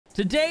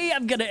Today,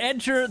 I'm gonna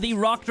enter the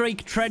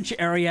Rockdrake trench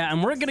area,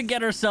 and we're gonna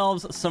get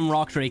ourselves some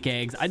Rockdrake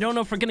eggs. I don't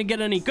know if we're gonna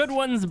get any good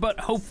ones, but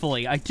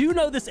hopefully. I do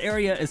know this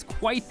area is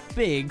quite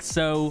big,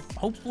 so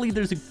hopefully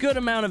there's a good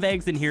amount of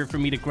eggs in here for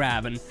me to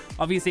grab. And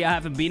obviously, I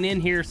haven't been in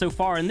here so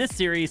far in this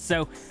series,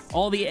 so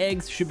all the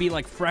eggs should be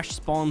like fresh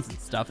spawns and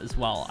stuff as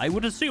well. I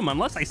would assume,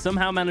 unless I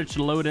somehow manage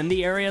to load in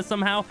the area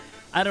somehow.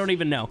 I don't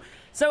even know.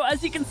 So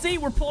as you can see,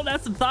 we're pulling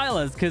out some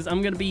Thylas because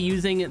I'm going to be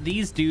using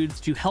these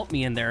dudes to help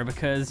me in there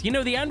because, you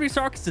know, the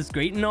Andrewsarchus is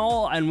great and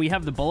all, and we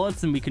have the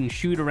bullets and we can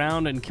shoot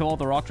around and kill all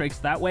the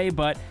Rockdrakes that way,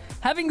 but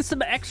having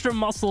some extra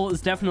muscle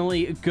is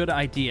definitely a good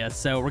idea.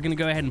 So we're going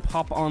to go ahead and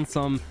pop on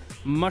some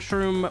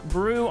mushroom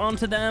brew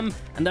onto them,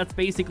 and that's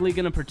basically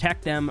going to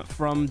protect them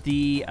from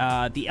the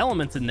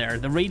elements in there,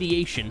 the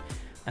radiation.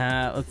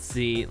 Let's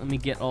see, let me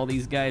get all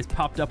these guys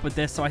popped up with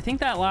this. So I think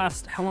that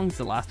lasts, how long does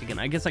it last again?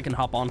 I guess I can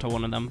hop onto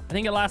one of them. I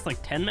think it lasts like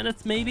 10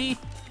 minutes maybe.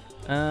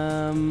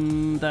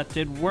 That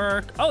did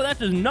work. Oh, that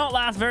does not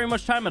last very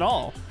much time at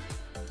all.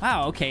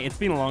 Wow, okay, it's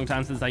been a long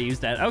time since I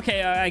used that.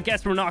 Okay, I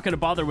guess we're not going to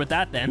bother with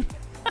that then.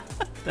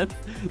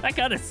 That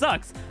kind of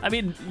sucks. I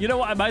mean, you know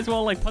what, I might as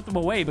well like put them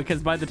away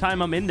because by the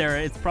time I'm in there,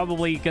 it's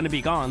probably going to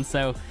be gone.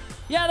 So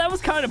yeah, that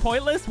was kind of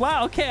pointless.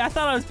 Wow, okay, I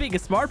thought I was being a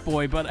smart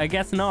boy, but I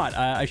guess not.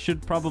 I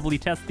should probably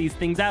test these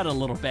things out a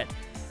little bit.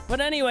 But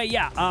anyway,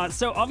 yeah,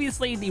 so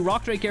obviously the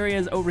Rockdrake area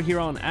is over here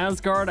on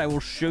Asgard. I will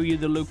show you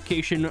the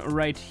location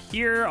right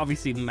here.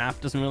 Obviously, the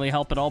map doesn't really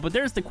help at all, but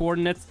there's the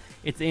coordinates.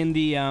 It's in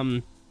the,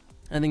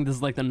 I think this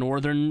is like the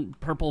northern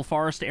purple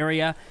forest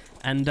area.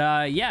 And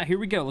yeah, here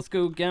we go. Let's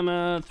go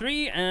Gamma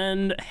 3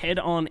 and head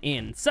on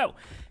in. So,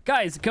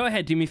 guys, go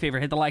ahead, do me a favor.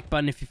 Hit the like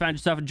button if you found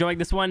yourself enjoying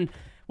this one.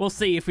 We'll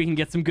see if we can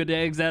get some good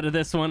eggs out of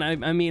this one.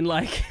 I mean,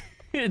 like,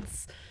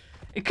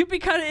 it could be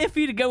kind of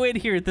iffy to go in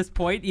here at this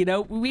point, you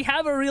know? We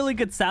have a really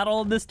good saddle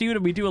on this dude,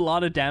 and we do a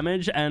lot of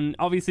damage, and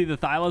obviously the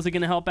Thylas are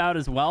going to help out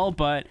as well,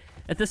 but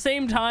at the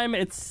same time,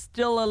 it's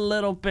still a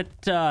little bit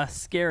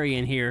scary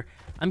in here.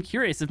 I'm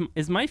curious,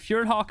 is my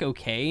Fjordhawk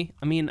okay?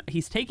 I mean,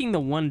 he's taking the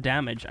 1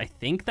 damage. I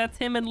think that's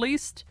him at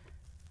least.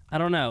 I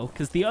don't know,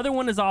 because the other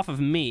one is off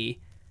of me.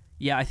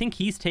 Yeah, I think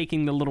he's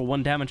taking the little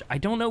 1 damage. I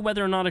don't know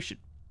whether or not I should...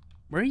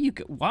 Where are you?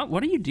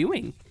 What are you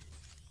doing?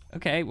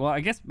 Okay, well, I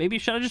guess maybe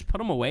should I just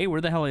put him away?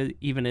 Where the hell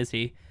even is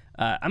he?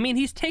 I mean,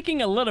 he's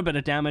taking a little bit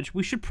of damage.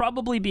 We should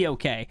probably be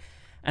okay.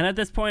 And at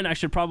this point, I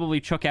should probably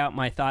chuck out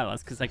my Thylas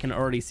because I can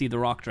already see the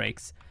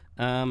Rockdrakes.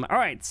 All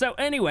right, so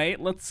anyway,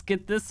 let's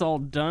get this all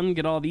done,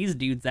 get all these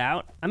dudes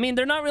out. I mean,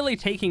 they're not really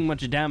taking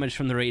much damage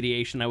from the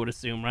radiation, I would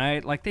assume,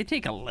 right? Like, they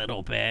take a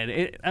little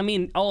bit. I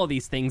mean, all of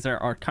these things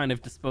are kind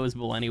of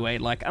disposable anyway.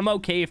 Like, I'm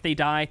okay if they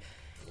die.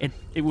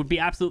 It would be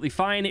absolutely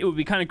fine. It would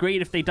be kind of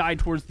great if they died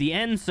towards the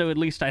end, so at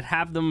least I'd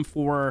have them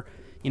for,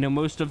 you know,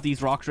 most of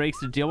these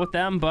Rockdrakes to deal with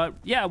them. But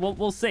yeah,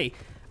 we'll see.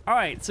 All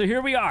right, so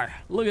here we are.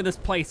 Look at this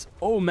place.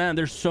 Oh man,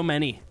 there's so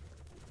many.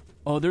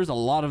 Oh, there's a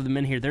lot of them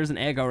in here. There's an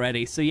egg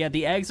already. So yeah,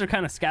 the eggs are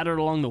kind of scattered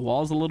along the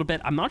walls a little bit.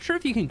 I'm not sure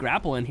if you can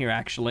grapple in here,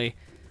 actually.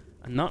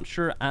 I'm not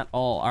sure at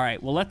all. All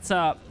right, well, let's,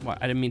 well,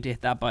 I didn't mean to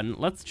hit that button.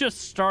 Let's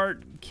just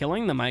start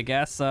killing them, I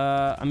guess.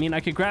 I mean,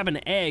 I could grab an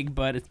egg,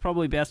 but it's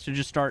probably best to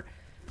just start...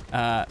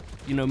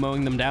 you know,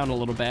 mowing them down a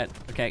little bit.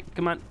 Okay,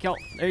 come on, kill.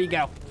 There you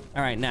go.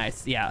 All right,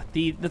 nice. Yeah,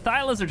 the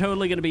Thylas are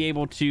totally going to be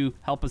able to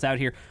help us out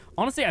here.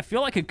 Honestly, I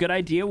feel like a good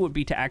idea would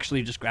be to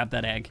actually just grab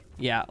that egg.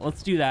 Yeah,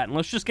 let's do that. And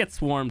let's just get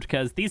swarmed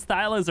because these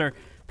Thylas are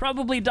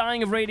probably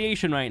dying of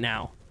radiation right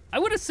now. I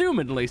would assume,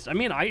 at least. I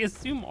mean, I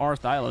assume our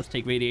Thylas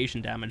take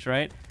radiation damage,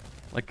 right?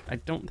 Like, I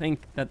don't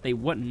think that they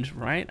wouldn't,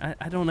 right?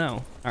 I don't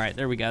know. All right,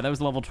 there we go. That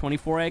was level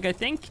 24 egg, I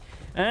think.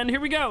 And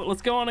here we go.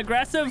 Let's go on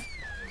aggressive.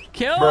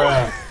 Kill.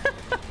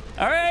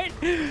 All right,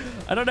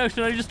 I don't know,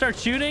 should I just start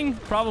shooting?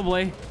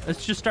 Probably.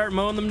 Let's just start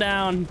mowing them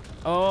down.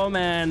 Oh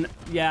man,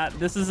 yeah,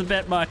 this is a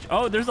bit much.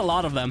 Oh, there's a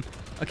lot of them.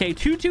 Okay,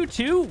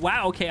 222.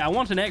 Wow, okay, I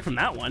want an egg from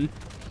that one.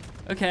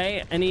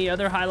 Okay, any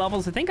other high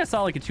levels? I think I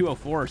saw like a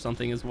 204 or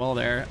something as well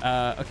there.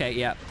 Okay,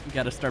 yeah, we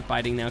gotta start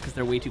biting now because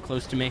they're way too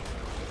close to me.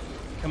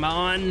 Come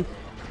on.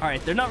 All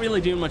right, they're not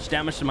really doing much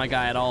damage to my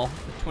guy at all.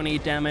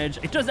 28 damage.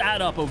 It does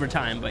add up over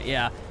time, but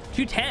yeah.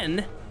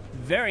 210.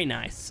 Very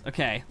nice.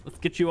 Okay, let's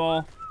get you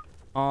all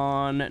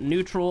on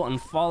neutral and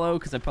follow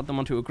because I put them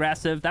onto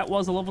aggressive. That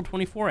was a level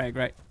 24 egg,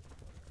 right?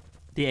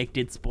 The egg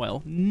did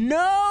spoil.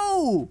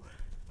 No!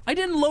 I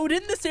didn't load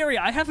in this area.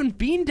 I haven't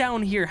been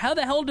down here. How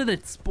the hell did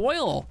it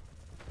spoil?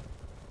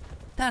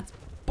 That's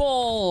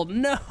bull.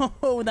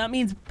 No, that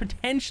means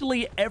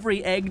potentially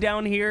every egg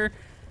down here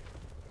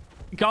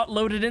got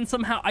loaded in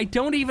somehow. I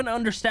don't even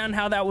understand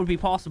how that would be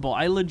possible.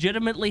 I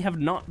legitimately have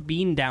not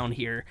been down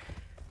here.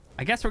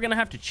 I guess we're gonna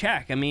have to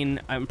check. I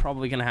mean, I'm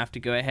probably gonna have to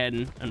go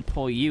ahead and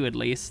pull you at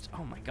least.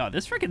 Oh my god,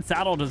 this freaking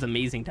saddle does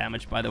amazing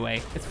damage, by the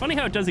way. It's funny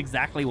how it does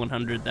exactly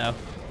 100 though.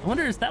 I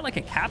wonder, is that like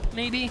a cap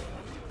maybe?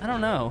 I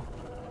don't know.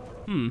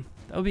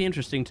 That would be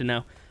interesting to know.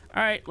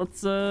 All right,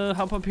 let's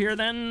hop up here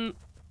then.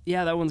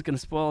 Yeah, that one's gonna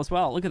spoil as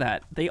well. Look at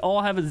that. They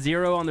all have a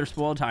 0 on their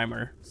spoil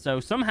timer. So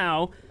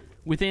somehow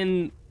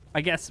within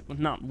I guess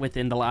not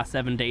within the last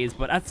 7 days,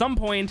 but at some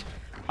point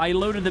I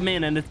loaded them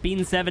in and it's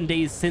been 7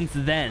 days since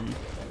then.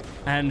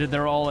 And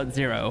they're all at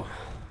 0.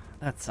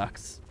 That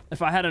sucks.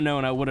 If I had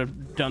known, I would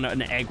have done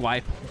an egg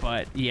wipe,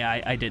 but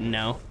yeah, I didn't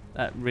know.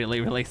 That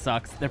really, really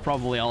sucks. They're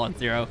probably all at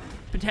 0.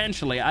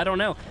 Potentially, I don't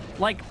know.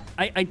 Like,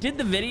 I did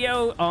the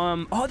video,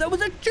 oh, that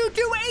was a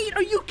 228!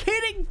 Are you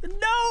kidding?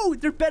 No!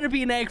 There better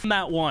be an egg from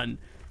that one.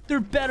 There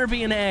better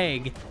be an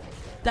egg.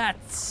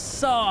 That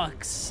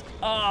sucks.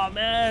 Oh,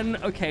 man.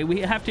 Okay,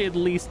 we have to at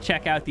least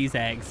check out these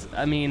eggs.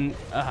 I mean,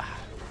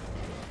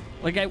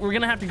 like, we're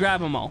gonna have to grab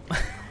them all.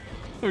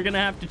 We're gonna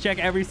have to check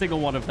every single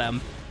one of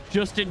them,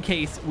 just in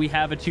case we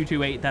have a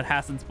 228 that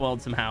hasn't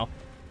spoiled somehow.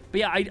 But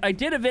yeah, I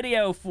did a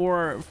video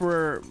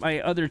for my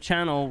other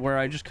channel where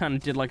I just kind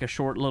of did like a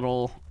short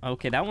little...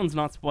 Okay, that one's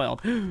not spoiled.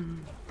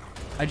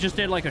 I just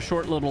did like a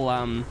short little,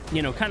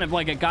 you know, kind of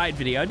like a guide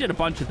video. I did a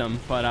bunch of them,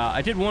 but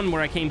I did one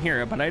where I came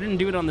here, but I didn't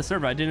do it on the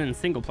server. I did it in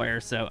single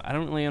player, so I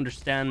don't really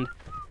understand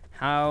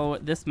how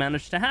this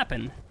managed to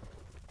happen.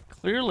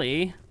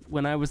 Clearly,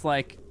 when I was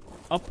like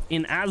up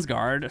in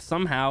Asgard,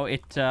 somehow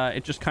it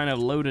just kind of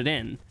loaded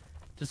in.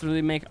 Doesn't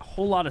really make a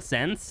whole lot of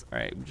sense. All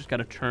right, we just got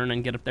to turn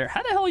and get up there.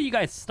 How the hell are you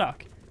guys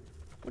stuck?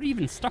 What are you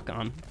even stuck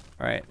on?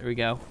 All right, there we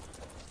go.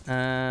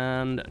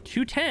 And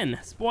 210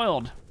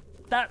 spoiled.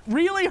 That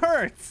really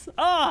hurts.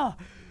 Ah,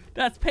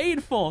 that's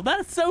painful.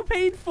 That's so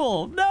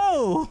painful.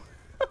 No.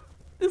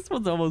 This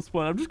one's almost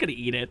spoiled. I'm just going to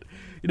eat it.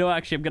 You know,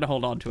 actually, I'm going to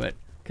hold on to it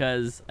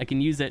because I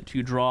can use it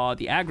to draw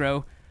the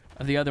aggro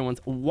of the other ones.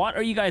 What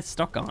are you guys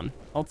stuck on?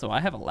 Also, I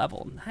have a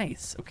level.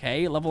 Nice.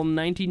 Okay, level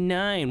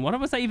 99. What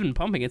was I even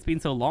pumping? It's been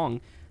so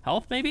long.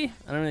 Health, maybe?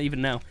 I don't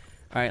even know. All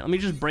right, let me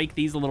just break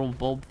these little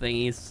bulb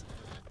thingies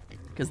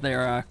because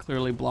they're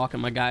clearly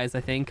blocking my guys,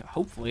 I think.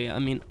 Hopefully. I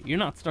mean, you're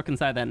not stuck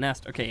inside that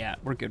nest. Okay, yeah,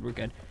 we're good. We're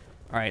good.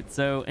 All right,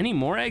 so any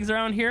more eggs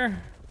around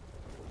here?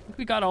 I think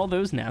we got all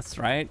those nests,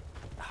 right?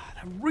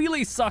 That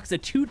really sucks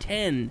at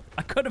 210.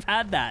 I could have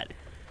had that.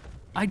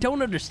 I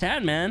don't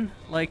understand, man.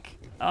 Like,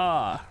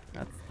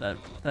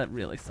 that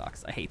really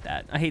sucks. I hate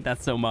that. I hate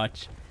that so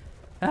much.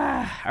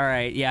 All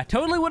right, yeah,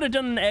 totally would have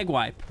done an egg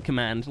wipe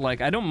command.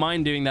 Like, I don't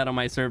mind doing that on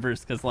my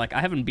servers because, like,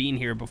 I haven't been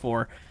here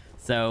before,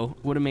 so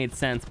would have made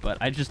sense, but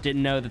I just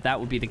didn't know that that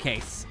would be the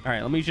case. All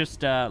right, let me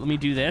just, let me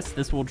do this.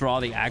 This will draw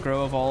the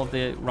aggro of all of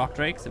the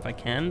Rockdrakes if I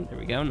can. There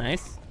we go,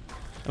 nice.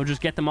 We'll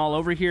just get them all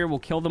over here. We'll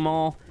kill them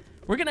all.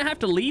 We're gonna have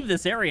to leave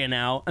this area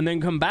now and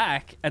then come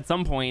back at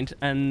some point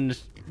and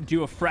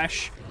do a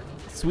fresh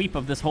sweep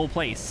of this whole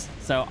place.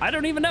 So I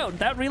don't even know.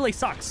 That really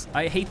sucks.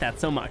 I hate that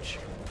so much.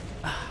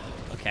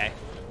 Okay,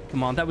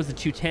 come on, that was a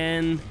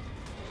 210.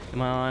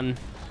 Come on,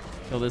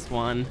 kill this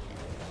one.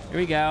 Here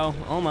we go.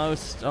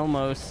 Almost.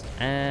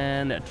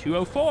 And a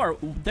 204.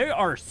 There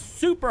are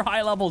super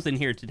high levels in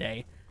here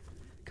today.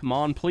 Come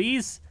on,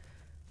 please.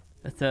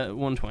 That's a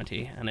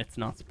 120 and it's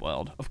not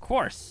spoiled. Of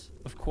course.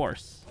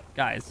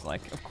 Guys,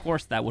 like, of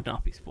course that would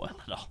not be spoiled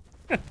at all.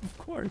 Of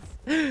course.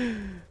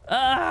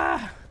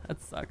 That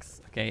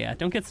sucks. Okay, yeah,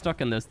 don't get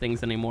stuck in those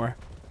things anymore.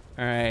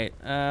 All right,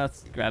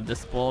 let's grab this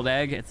spoiled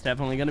egg. It's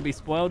definitely gonna be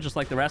spoiled just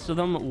like the rest of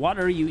them. What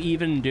are you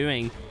even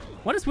doing?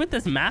 What is with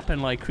this map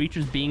and like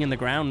creatures being in the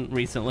ground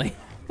recently?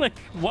 Like,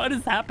 what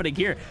is happening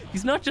here?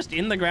 He's not just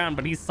in the ground,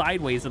 but he's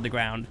sideways of the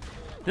ground.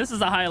 This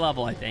is a high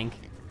level, I think.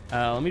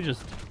 Let me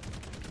just...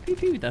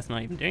 That's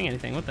not even doing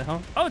anything. What the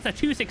hell? Oh, it's a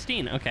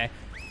 216. Okay.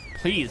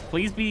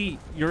 Please be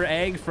your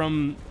egg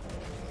from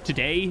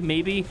today,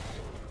 maybe.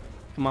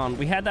 Come on,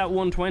 we had that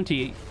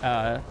 120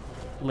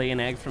 lay an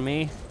egg for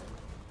me.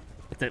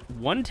 It's a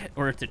 110,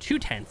 or it's a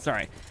 210,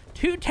 sorry.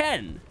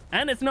 210,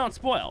 and it's not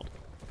spoiled.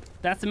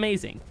 That's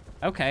amazing.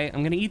 Okay,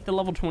 I'm gonna eat the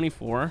level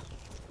 24.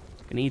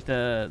 Gonna eat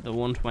the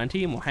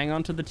 120, and we'll hang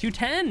on to the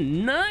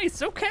 210.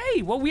 Nice,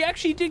 okay. Well, we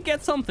actually did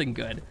get something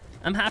good.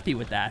 I'm happy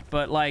with that,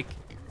 but like,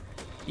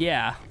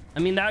 yeah. I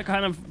mean, that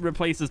kind of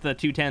replaces the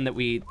 210 that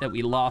we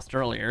lost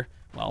earlier.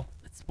 Well,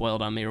 it's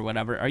spoiled on me or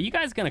whatever. Are you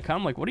guys gonna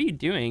come? Like, what are you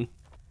doing?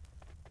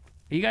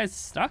 Are you guys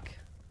stuck?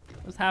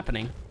 What's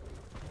happening?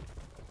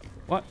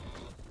 What?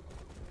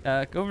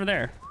 Go over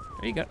there.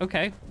 There you go.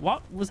 Okay.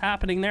 What was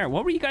happening there?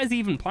 What were you guys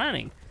even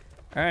planning?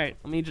 All right.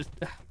 Let me just...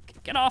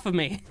 get off of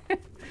me. All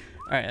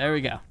right. There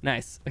we go.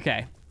 Nice.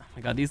 Okay. Oh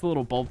my god. These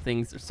little bulb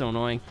things are so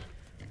annoying.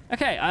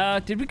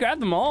 Okay. Did we grab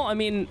them all? I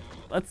mean,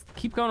 let's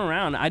keep going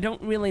around. I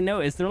don't really know.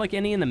 Is there like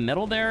any in the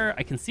middle there?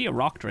 I can see a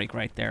Rockdrake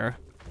right there.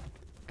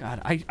 God,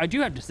 I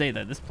do have to say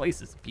that this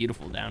place is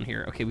beautiful down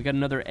here. Okay. We got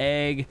another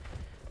egg.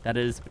 That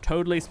is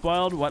totally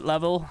spoiled. What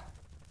level?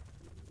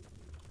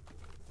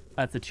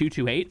 That's a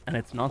 228, and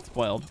it's not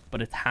spoiled,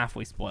 but it's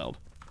halfway spoiled.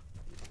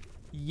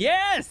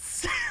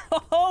 Yes!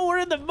 Oh, we're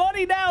in the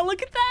money now.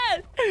 Look at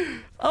that.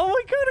 Oh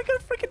my god, I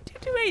got a freaking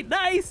 228.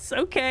 Nice.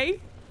 Okay.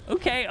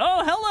 Okay.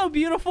 Oh, hello,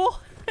 beautiful.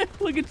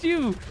 Look at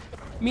you.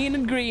 Mean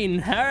and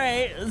green. All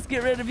right, let's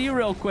get rid of you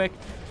real quick.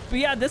 But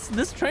yeah,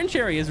 this trench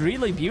area is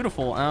really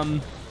beautiful.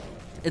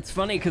 It's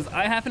funny because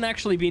I haven't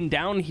actually been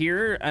down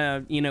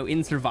here, you know,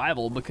 in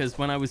survival, because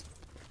when I was...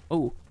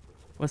 Oh,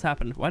 what's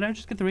happened? Why did I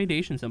just get the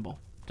radiation symbol?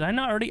 Did I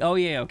not already? Oh,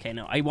 yeah, okay,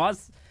 no. I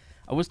was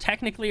I was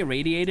technically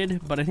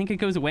irradiated, but I think it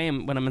goes away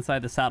when I'm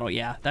inside the saddle.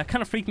 Yeah, that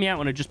kind of freaked me out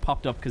when it just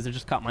popped up because it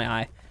just caught my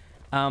eye.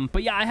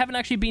 But yeah, I haven't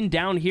actually been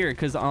down here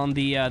because on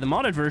the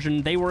modded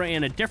version, they were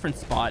in a different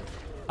spot.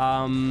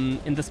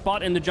 In the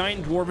spot in the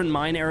giant dwarven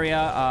mine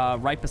area,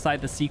 right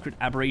beside the secret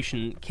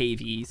aberration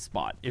cavey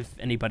spot, if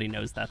anybody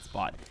knows that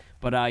spot.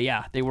 But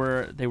yeah, they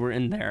were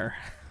in there.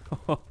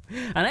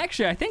 And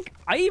actually, I think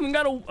I even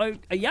got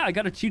I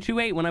got a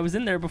 228 when I was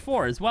in there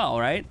before as well,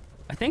 right?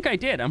 I think I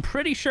did. I'm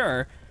pretty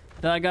sure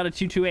that I got a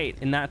 228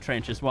 in that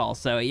trench as well.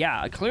 So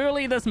yeah,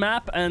 clearly this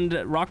map and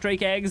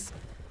Rockdrake eggs,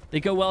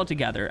 they go well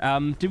together.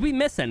 Did we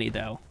miss any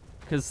though?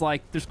 Because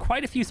like there's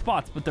quite a few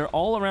spots, but they're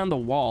all around the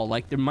wall.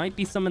 Like there might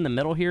be some in the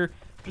middle here.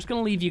 I'm just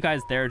gonna leave you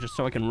guys there just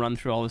so I can run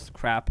through all this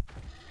crap.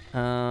 We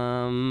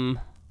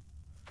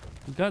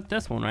got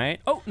this one, right?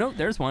 Oh no,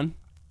 there's one.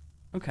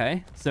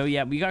 Okay, so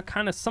yeah, we got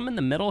kind of some in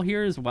the middle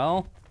here as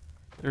well.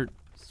 They're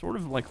sort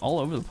of like all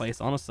over the place,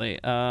 honestly.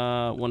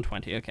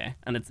 120, okay,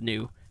 and it's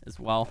new as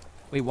well.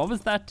 Wait, what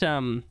was that?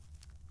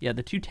 Yeah,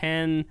 the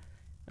 210.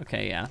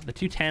 Okay, yeah, the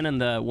 210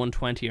 and the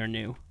 120 are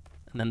new.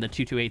 And then the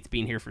 228's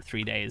been here for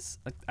 3 days.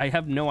 Like, I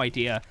have no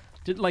idea.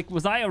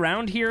 Was I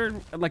around here,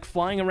 like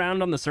flying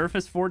around on the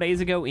surface 4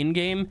 days ago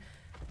in-game?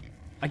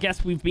 I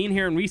guess we've been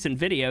here in recent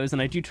videos,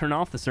 and I do turn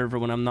off the server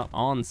when I'm not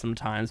on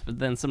sometimes, but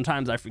then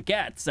sometimes I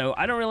forget, so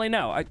I don't really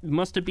know. I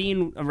must have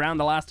been around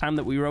the last time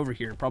that we were over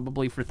here,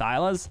 probably for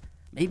Thylas.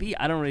 Maybe?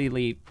 I don't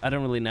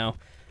really know.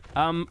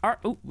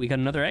 Oh, we got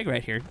another egg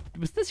right here.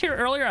 Was this here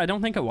earlier? I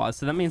don't think it was,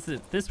 so that means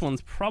that this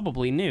one's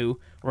probably new,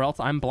 or else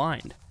I'm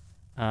blind.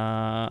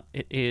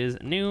 It is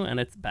new and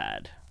it's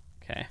bad.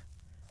 Okay.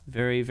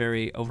 Very,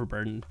 very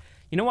overburdened.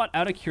 You know what?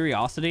 Out of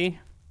curiosity,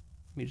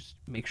 let me just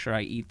make sure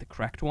I eat the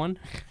correct one.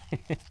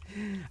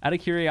 Out of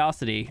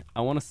curiosity,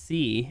 I want to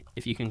see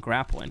if you can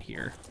grapple in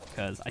here,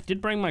 because I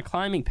did bring my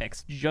climbing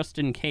picks just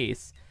in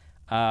case.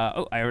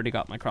 Oh, I already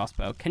got my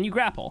crossbow. Can you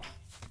grapple?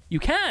 You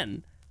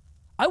can!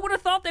 I would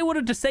have thought they would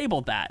have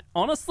disabled that.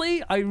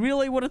 Honestly, I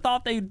really would have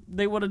thought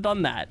they would have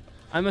done that.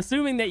 I'm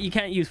assuming that you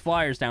can't use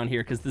flyers down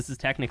here because this is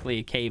technically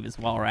a cave as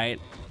well, right?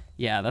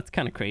 Yeah, that's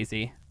kind of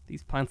crazy.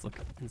 These plants look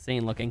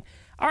insane looking.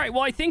 All right,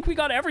 well, I think we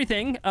got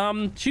everything.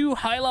 2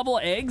 high-level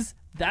eggs.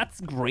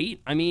 That's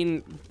great. I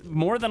mean,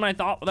 more than I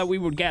thought that we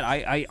would get.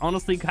 I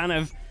honestly kind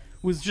of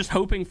was just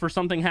hoping for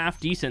something half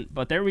decent,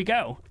 but there we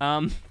go.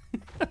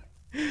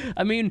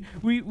 I mean,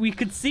 we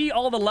could see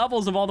all the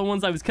levels of all the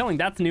ones I was killing.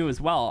 That's new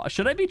as well.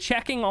 Should I be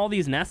checking all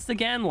these nests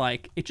again?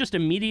 Like, it just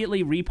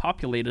immediately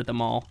repopulated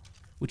them all,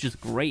 which is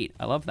great.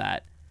 I love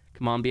that.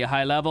 Come on, be a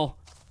high level.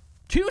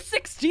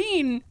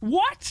 216?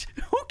 What?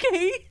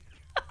 Okay.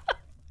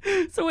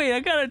 So wait,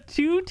 I got a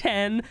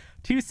 210,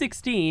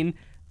 216,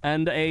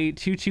 and a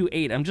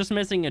 228. I'm just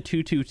missing a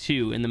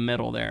 222 in the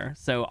middle there.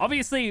 So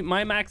obviously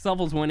my max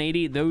level is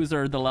 180. Those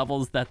are the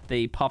levels that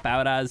they pop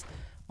out as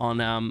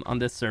on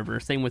this server.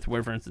 Same with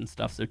wyverns and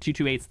stuff. So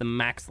 228's the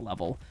max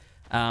level.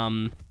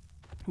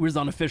 Whereas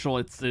on official,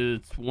 it's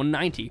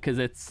 190 because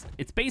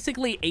it's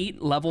basically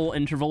 8 level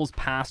intervals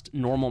past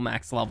normal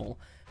max level,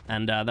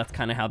 and that's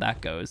kind of how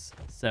that goes.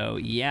 So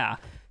yeah,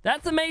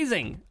 that's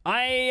amazing.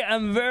 I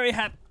am very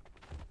happy.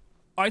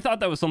 I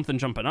thought that was something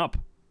jumping up,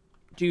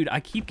 dude.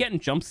 I keep getting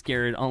jump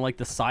scared on like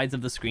the sides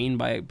of the screen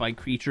by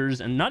creatures,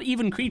 and not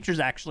even creatures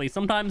actually.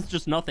 Sometimes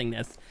just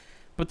nothingness.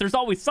 But there's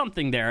always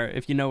something there,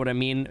 if you know what I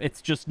mean.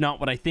 It's just not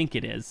what I think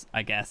it is,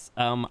 I guess.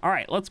 All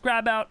right, let's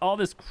grab out all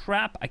this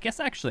crap. I guess,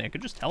 actually, I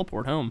could just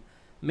teleport home.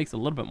 It makes a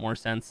little bit more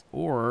sense.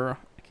 Or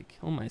I could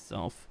kill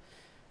myself.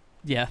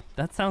 Yeah,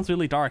 that sounds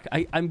really dark.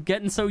 I'm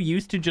getting so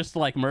used to just,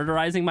 like,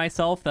 murderizing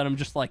myself that I'm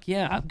just like,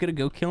 yeah, I'm gonna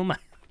go kill my...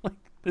 Like,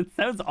 that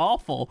sounds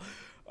awful.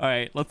 All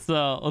right, let's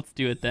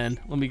do it then.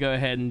 Let me go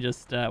ahead and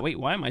just... Wait,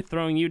 why am I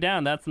throwing you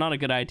down? That's not a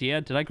good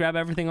idea. Did I grab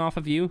everything off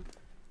of you?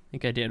 I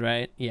think I did,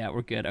 right? Yeah,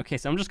 we're good. Okay,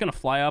 so I'm just gonna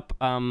fly up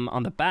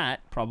on the bat,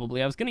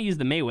 probably. I was gonna use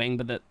the Maywing,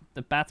 but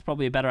the bat's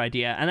probably a better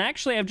idea. And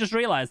actually, I've just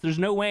realized there's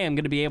no way I'm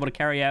gonna be able to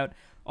carry out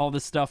all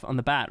this stuff on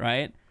the bat,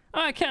 right?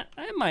 Oh, I can't.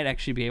 I might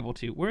actually be able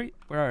to. Where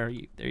are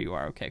you? There you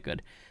are. Okay,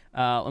 good.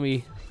 Let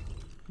me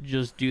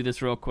just do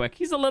this real quick.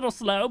 He's a little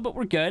slow, but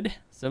we're good.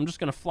 So I'm just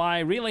gonna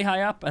fly really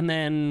high up and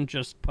then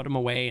just put him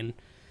away and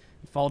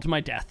fall to my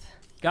death.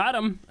 Got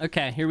him.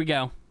 Okay, here we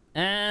go.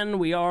 And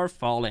we are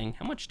falling.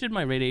 How much did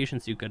my radiation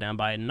suit go down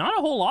by? Not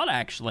a whole lot,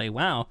 actually.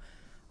 Wow.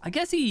 I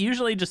guess you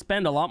usually just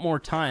spend a lot more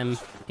time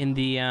in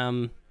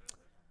the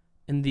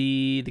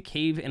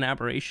cave in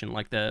aberration,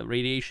 like the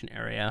radiation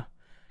area,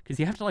 because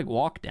you have to like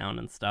walk down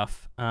and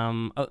stuff.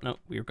 Oh no,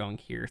 we were going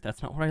here.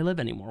 That's not where I live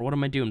anymore. What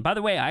am I doing? By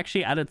the way, I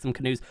actually added some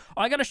canoes.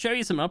 Oh, I got to show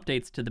you some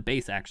updates to the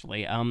base,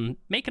 actually.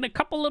 Making a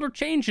couple little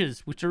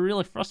changes, which are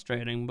really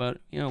frustrating, but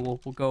you know,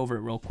 we'll go over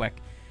it real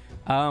quick.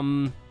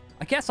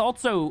 I guess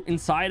also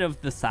inside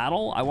of the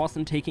saddle, I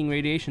wasn't taking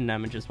radiation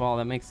damage as well.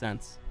 That makes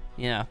sense.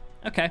 Yeah.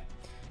 Okay.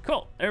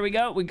 Cool. There we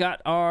go. We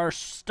got our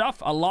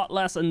stuff a lot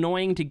less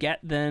annoying to get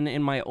than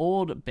in my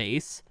old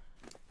base.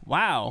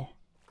 Wow.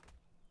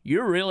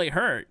 You're really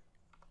hurt.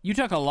 You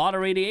took a lot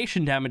of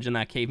radiation damage in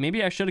that cave.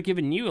 Maybe I should have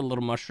given you a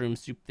little mushroom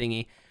soup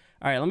thingy.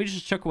 All right, let me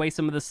just chuck away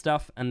some of this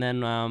stuff, and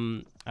then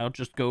I'll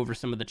just go over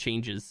some of the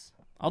changes.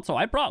 Also,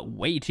 I brought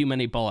way too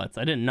many bullets.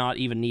 I did not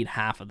even need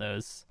half of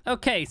those.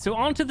 Okay, so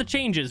on to the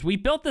changes. We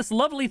built this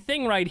lovely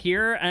thing right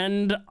here,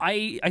 and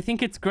I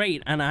think it's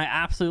great, and I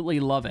absolutely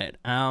love it.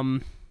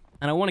 And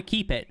I want to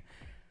keep it,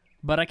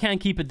 but I can't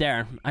keep it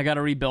there. I got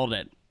to rebuild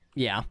it.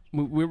 Yeah,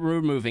 we're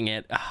removing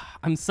it.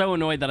 I'm so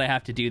annoyed that I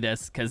have to do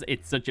this because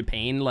it's such a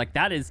pain. Like,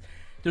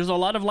 there's a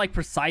lot of, like,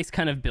 precise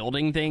kind of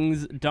building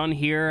things done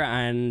here,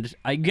 and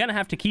I'm gonna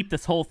have to keep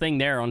this whole thing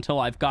there until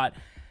I've got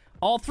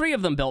all 3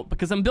 of them built,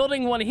 because I'm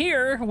building one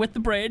here with the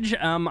bridge.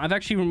 I've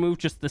actually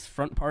removed just this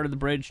front part of the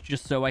bridge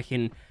just so I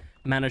can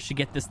manage to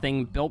get this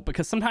thing built,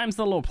 because sometimes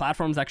the little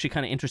platforms actually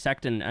kind of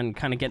intersect and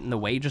kind of get in the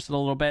way just a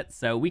little bit,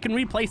 so we can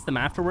replace them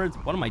afterwards.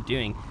 What am I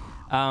doing?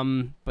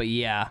 But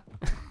yeah,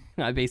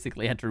 I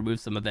basically had to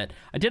remove some of it.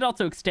 I did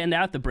also extend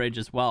out the bridge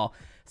as well.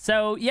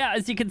 So yeah,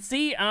 as you can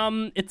see,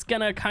 it's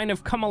gonna kind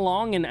of come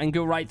along and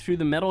go right through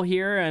the middle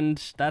here,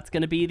 and that's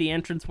gonna be the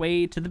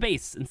entranceway to the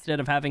base instead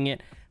of having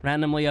it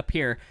randomly up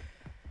here.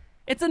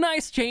 It's a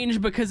nice change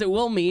because it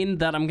will mean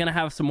that I'm gonna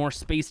have some more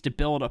space to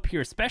build up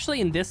here,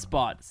 especially in this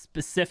spot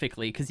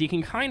specifically, because you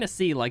can kind of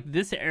see, like,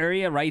 this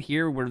area right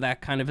here where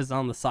that kind of is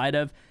on the side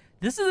of,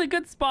 this is a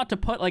good spot to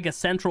put, like, a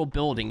central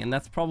building, and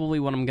that's probably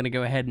what I'm gonna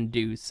go ahead and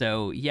do.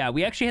 So yeah,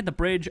 we actually had the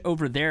bridge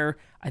over there,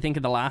 I think,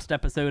 in the last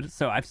episode,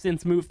 so I've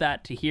since moved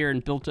that to here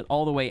and built it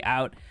all the way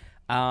out,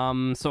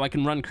 so I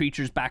can run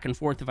creatures back and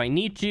forth if I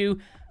need to.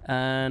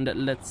 And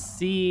let's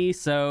see,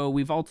 so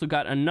we've also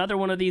got another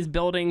one of these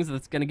buildings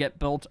that's gonna get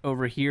built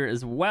over here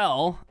as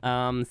well.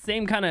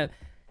 Same kind of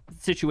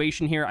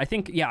situation here. I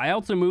think, yeah, I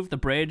also moved the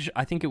bridge.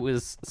 I think it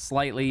was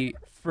slightly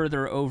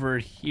further over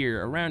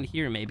here, around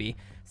here maybe.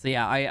 So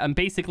yeah, I'm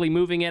basically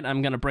moving it.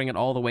 I'm gonna bring it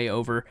all the way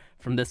over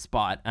from this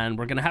spot, and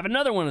we're gonna have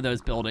another one of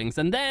those buildings.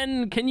 And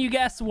then, can you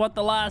guess what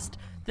the last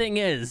thing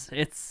is?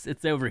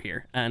 It's over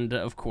here, and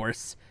of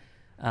course,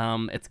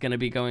 it's gonna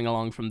be going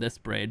along from this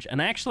bridge.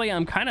 And actually,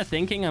 I'm kind of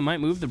thinking I might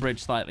move the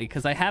bridge slightly,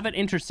 because I have it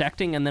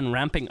intersecting and then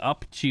ramping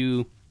up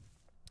to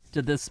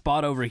this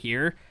spot over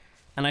here.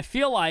 And I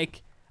feel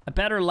like a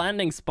better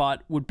landing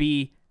spot would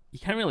be, you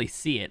can't really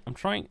see it.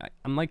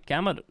 I'm like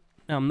gamma.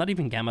 No, I'm not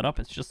even gammaed up.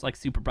 It's just like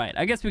super bright.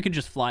 I guess we could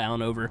just fly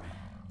on over.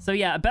 So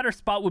yeah, a better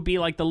spot would be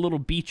like the little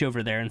beach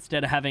over there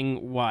instead of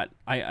having what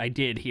I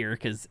did here,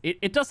 because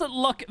it doesn't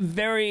look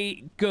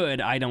very good,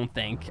 I don't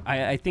think.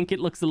 I think it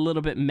looks a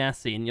little bit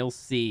messy, and you'll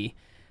see.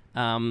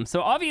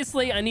 So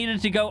obviously I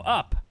needed to go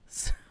up.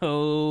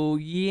 So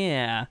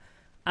yeah,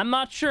 I'm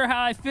not sure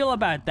how I feel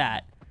about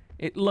that.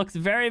 It looks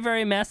very,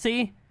 very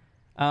messy.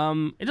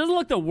 It doesn't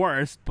look the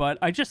worst, but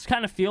I just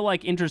kind of feel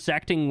like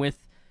intersecting with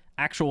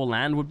actual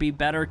land would be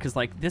better, because,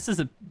 like, this is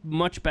a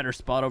much better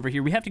spot over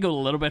here. We have to go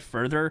a little bit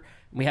further.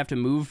 We have to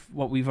move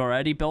what we've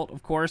already built,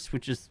 of course,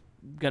 which is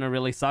gonna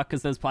really suck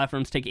because those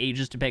platforms take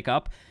ages to pick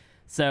up.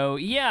 So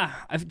yeah,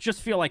 I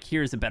just feel like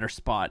here's a better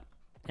spot.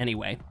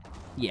 Anyway,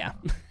 yeah.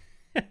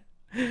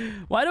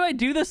 Why do I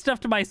do this stuff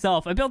to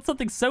myself? I built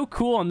something so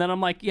cool, and then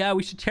I'm like, yeah,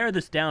 we should tear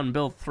this down and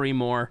build 3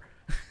 more.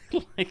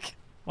 Like,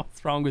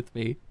 what's wrong with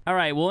me? All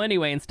right, well,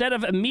 anyway, instead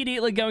of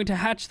immediately going to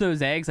hatch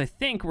those eggs, I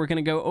think we're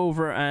gonna go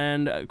over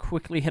and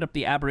quickly hit up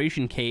the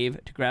Aberration Cave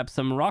to grab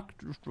some not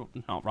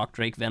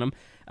Rockdrake venom,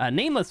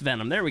 Nameless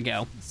venom. There we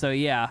go. So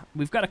yeah,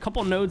 we've got a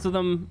couple nodes of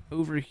them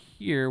over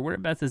here.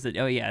 Whereabouts is it?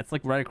 Oh yeah, it's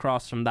like right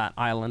across from that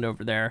island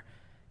over there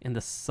in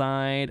the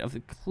side of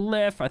the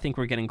cliff. I think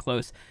we're getting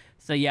close.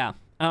 So yeah,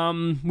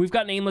 we've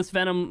got Nameless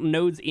venom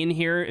nodes in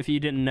here, if you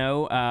didn't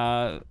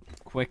know.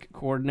 Quick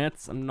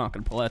coordinates. I'm not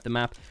going to pull out the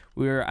map.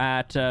 We're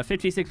at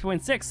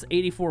 56.6,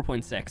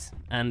 84.6.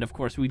 And of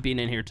course, we've been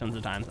in here tons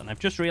of times. And I've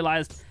just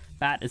realized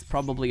that is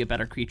probably a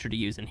better creature to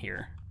use in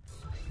here.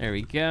 There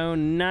we go.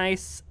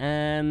 Nice.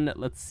 And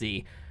let's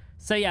see.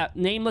 So yeah,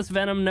 Nameless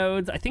venom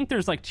nodes. I think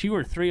there's like 2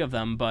 or 3 of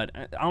them. But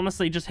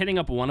honestly, just hitting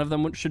up one of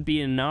them should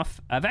be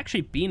enough. I've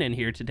actually been in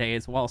here today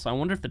as well. So I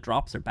wonder if the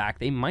drops are back.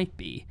 They might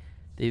be.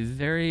 They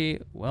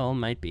very well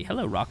might be.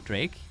 Hello,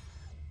 Rockdrake.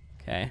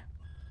 Okay.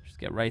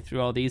 Get right through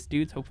all these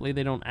dudes. Hopefully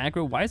they don't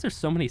aggro. Why is there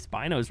so many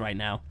Spinos right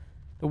now?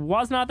 There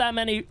was not that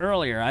many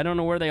earlier. I don't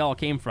know where they all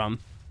came from.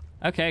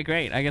 Okay,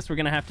 great. I guess we're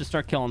gonna have to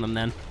start killing them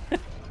then.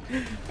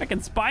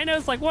 Freaking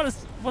Spinos? Like,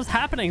 what's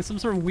happening? Some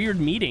sort of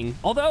weird meeting.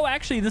 Although,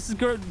 actually, this is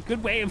a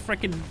good way of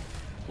freaking,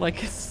 like,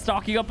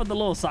 stocking up on the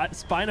little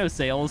Spino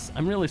sales.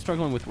 I'm really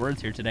struggling with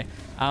words here today.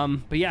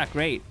 But yeah,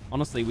 great.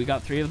 Honestly, we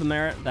got 3 of them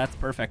there. That's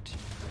perfect.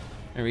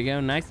 There we go.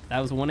 Nice. That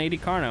was 180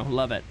 Carno.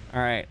 Love it.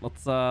 All right,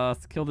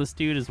 let's kill this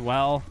dude as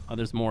well. Oh,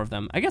 there's more of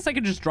them. I guess I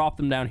could just drop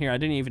them down here. I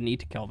didn't even need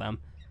to kill them.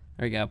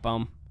 There we go.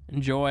 Boom.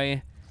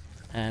 Enjoy.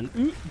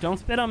 And don't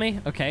spit on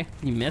me. Okay,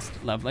 you missed.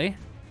 Lovely.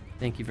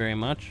 Thank you very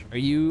much. Are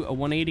you a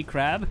 180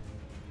 crab?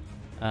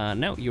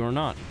 No, you are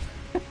not.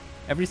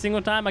 Every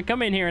single time I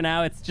come in here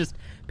now, it's just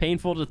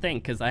painful to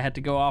think because I had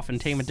to go off and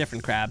tame a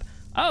different crab.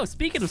 Oh,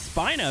 speaking of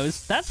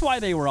Spinos, that's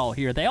why they were all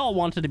here. They all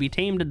wanted to be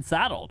tamed and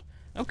saddled.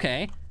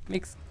 Okay,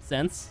 makes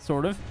sense,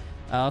 sort of.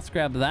 Let's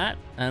grab that,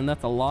 and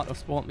that's a lot of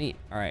spoiled meat.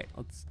 All right,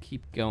 let's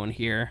keep going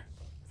here.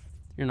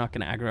 You're not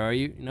gonna aggro, are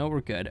you? No, we're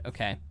good.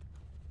 Okay.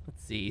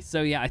 Let's see.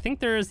 So yeah, I think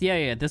there's,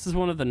 yeah, this is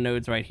one of the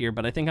nodes right here,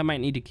 but I think I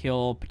might need to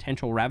kill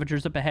potential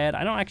ravagers up ahead.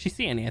 I don't actually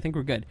see any. I think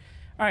we're good.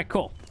 All right,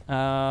 cool.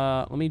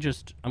 I'm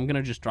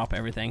gonna just drop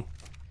everything.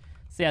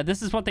 So yeah,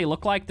 this is what they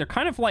look like. They're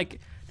kind of like,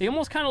 they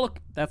almost kind of look,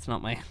 that's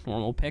not my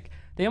normal pick.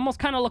 They almost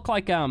kind of look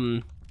like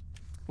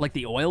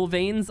the oil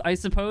veins, I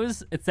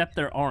suppose, except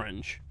they're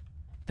orange.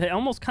 They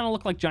almost kind of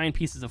look like giant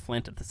pieces of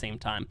flint at the same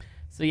time.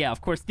 So yeah,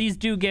 of course, these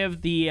do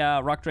give the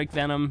Rockdrake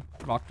Venom,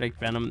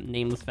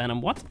 Nameless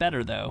Venom. What's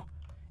better, though?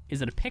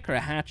 Is it a pick or a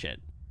hatchet?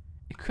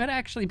 It could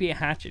actually be a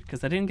hatchet,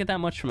 because I didn't get that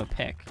much from a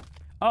pick.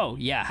 Oh,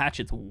 yeah,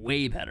 hatchet's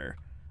way better.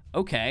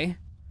 Okay.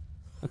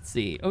 Let's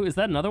see. Oh, is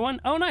that another one?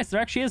 Oh, nice.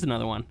 There actually is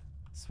another one.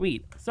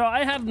 Sweet. So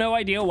I have no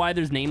idea why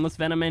there's Nameless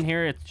Venom in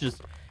here. It's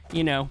just,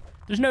 you know,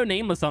 there's no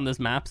Nameless on this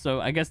map, so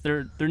I guess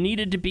there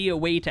needed to be a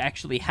way to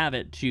actually have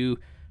it to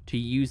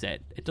use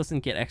it. It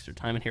doesn't get extra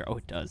time in here. Oh,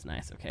 it does.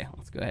 Nice. Okay,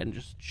 let's go ahead and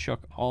just chuck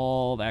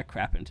all that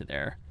crap into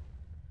there.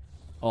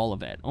 All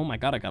of it. Oh my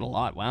god, I got a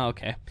lot. Wow,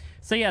 okay.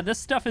 So yeah, this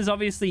stuff is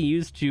obviously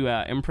used to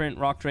imprint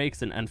rock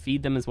drakes and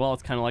feed them as well.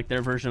 It's kind of like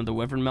their version of the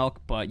wyvern milk,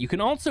 but you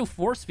can also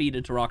force feed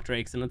it to rock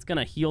drakes, and it's going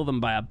to heal them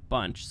by a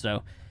bunch.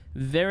 So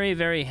very,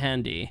 very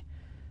handy.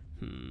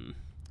 I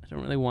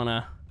don't really want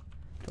to...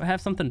 Do I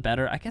have something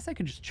better? I guess I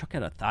could just chuck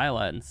out a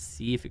Thyla and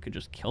see if it could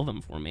just kill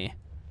them for me.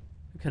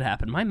 It could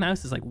happen. My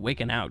mouse is like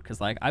waking out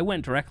because like I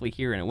went directly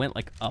here and it went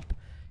like up.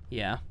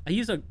 Yeah, I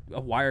use a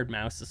wired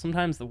mouse, so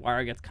sometimes the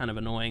wire gets kind of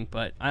annoying,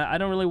 but I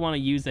don't really want to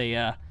use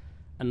a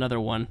another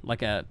one,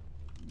 like a,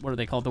 what are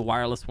they called, the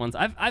wireless ones.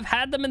 I've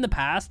had them in the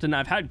past, and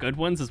I've had good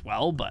ones as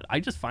well, but I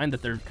just find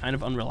that they're kind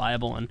of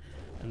unreliable, and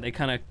they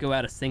kind of go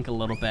out of sync a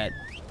little bit.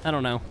 I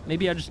don't know.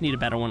 Maybe I just need a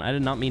better one. I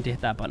did not mean to hit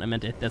that button. I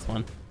meant to hit this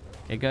one.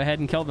 Okay, go ahead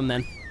and kill them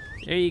then.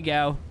 There you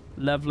go.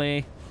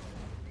 Lovely.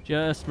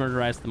 Just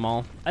murderize them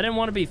all. I didn't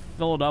want to be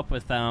filled up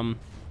with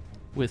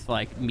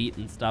like meat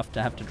and stuff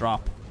to have to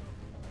drop.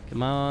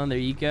 Come on, there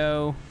you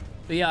go.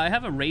 But yeah, I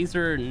have a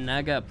Razer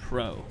Naga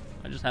Pro.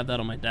 I just have that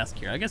on my desk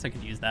here. I guess I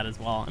could use that as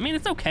well. I mean,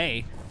 it's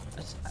okay.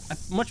 I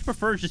much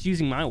prefer just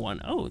using my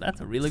one. Oh, that's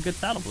a really good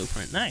saddle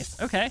blueprint.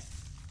 Nice. Okay.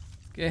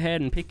 Go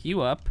ahead and pick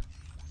you up.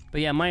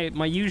 But yeah,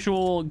 my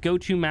usual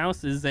go-to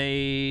mouse is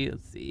a,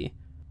 let's see,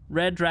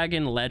 Red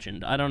Dragon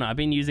Legend. I don't know. I've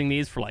been using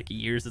these for like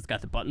years. It's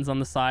got the buttons on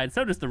the side.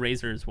 So does the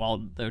Razer as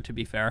well, though, to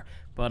be fair.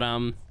 But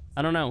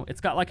I don't know.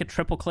 It's got like a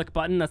triple click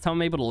button. That's how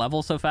I'm able to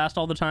level so fast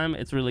all the time.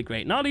 It's really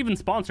great. Not even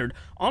sponsored.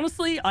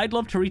 Honestly, I'd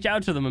love to reach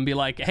out to them and be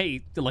like,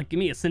 hey, like, give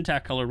me a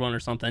Syntac colored one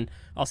or something.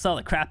 I'll sell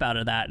the crap out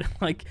of that.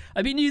 Like,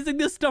 I've been using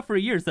this stuff for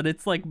years, and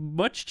it's like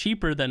much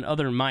cheaper than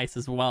other mice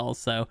as well.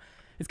 So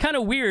it's kind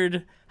of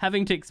weird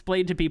having to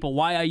explain to people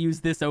why I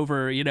use this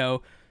over, you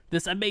know,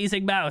 this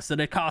amazing mouse,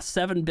 and it costs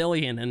 7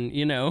 billion, and,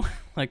 you know,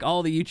 like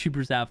all the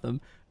YouTubers have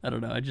them. I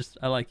don't know.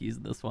 I like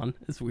using this one.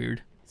 It's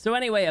weird. So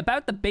anyway,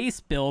 about the base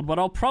build, what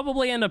I'll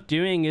probably end up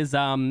doing is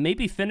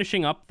maybe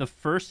finishing up the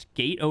first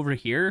gate over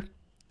here,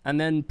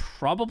 and then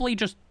probably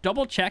just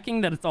double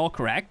checking that it's all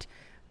correct,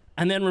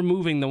 and then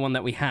removing the one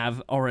that we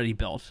have already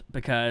built,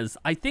 because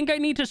I think I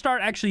need to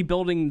start actually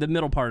building the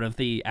middle part of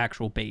the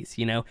actual base,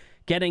 you know,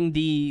 getting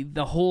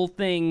the whole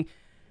thing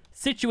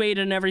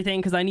situated and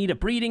everything, because I need a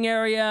breeding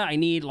area. I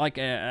need like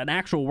an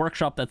actual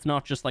workshop that's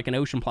not just like an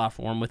ocean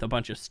platform with a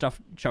bunch of stuff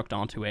chucked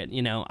onto it.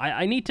 You know,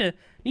 I need to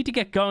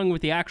get going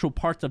with the actual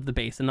parts of the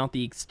base and not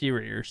the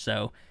exterior.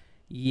 So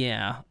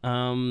yeah,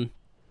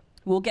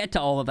 we'll get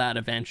to all of that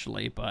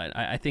eventually, but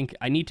I think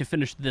I need to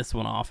finish this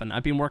one off, and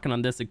I've been working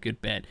on this a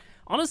good bit.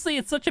 Honestly,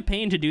 it's such a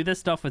pain to do this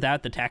stuff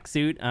without the tech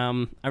suit.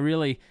 I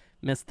really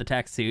miss the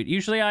tech suit.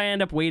 Usually I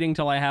end up waiting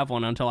till I have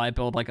one until I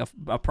build like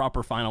a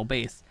proper final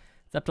base.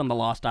 Except on the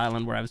Lost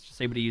Island, where I was just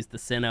able to use the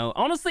Sinnoh.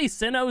 Honestly,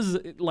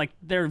 Sinnohs, like,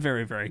 they're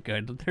very, very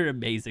good. They're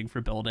amazing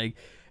for building.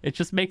 It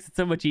just makes it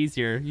so much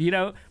easier. You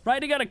know,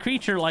 riding on a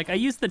creature, like, I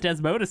used the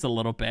Desmodus a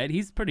little bit.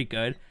 He's pretty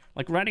good.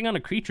 Like, riding on a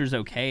creature's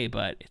okay,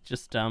 but it's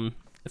just,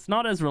 it's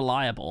not as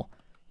reliable,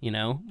 you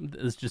know,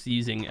 as just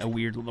using a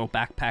weird little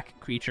backpack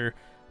creature.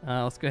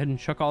 Let's go ahead and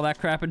chuck all that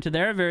crap into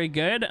there. Very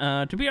good.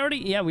 We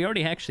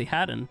already actually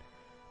had an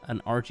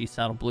RG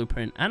saddle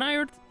blueprint. And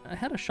I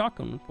had a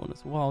shotgun one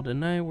as well,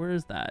 didn't I? Where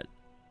is that?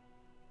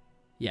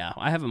 Yeah,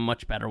 I have a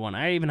much better one.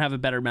 I even have a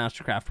better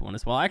Mastercraft one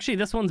as well. Actually,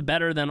 this one's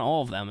better than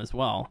all of them as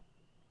well.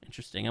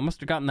 Interesting. I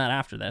must have gotten that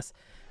after this.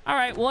 All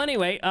right, well,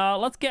 anyway,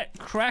 let's get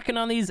cracking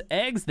on these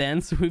eggs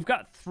then. So we've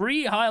got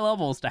 3 high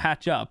levels to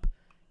hatch up.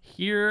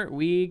 Here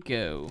we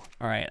go.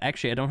 All right,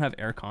 actually, I don't have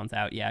air cons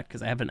out yet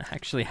because I haven't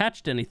actually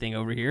hatched anything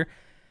over here.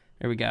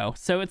 There we go.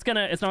 So it's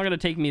not gonna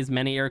take me as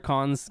many air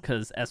cons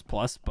because S+,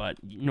 but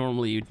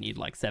normally you'd need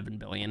like 7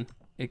 billion.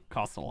 It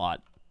costs a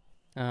lot.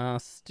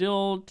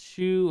 Still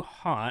too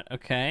hot.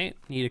 Okay,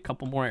 need a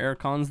couple more air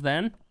cons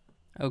then.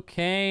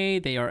 Okay,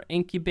 they are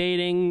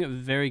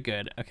incubating. Very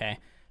good. Okay,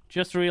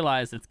 just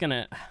realized it's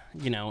gonna,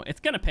 you know, it's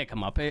gonna pick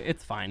them up.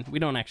 It's fine. We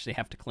don't actually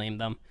have to claim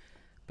them.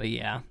 But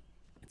yeah,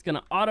 it's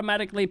gonna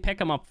automatically pick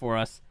them up for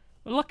us.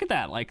 But look at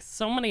that, like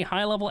so many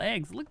high-level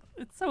eggs. Look,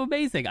 it's so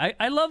amazing.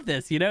 I love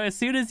this, you know, as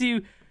soon as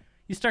you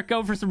you start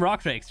going for some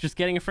Rockdrakes, just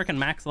getting a freaking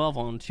max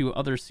level and 2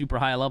 other super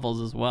high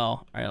levels as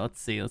well. All right, let's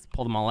see. Let's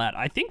pull them all out.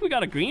 I think we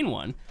got a green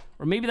one,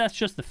 or maybe that's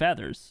just the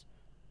feathers.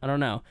 I don't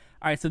know.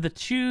 All right, so the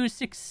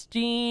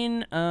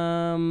 216,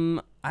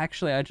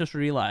 actually, I just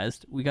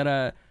realized we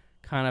gotta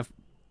kind of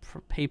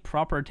pay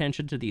proper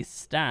attention to these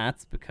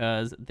stats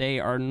because they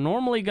are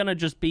normally gonna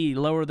just be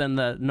lower than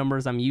the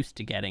numbers I'm used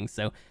to getting.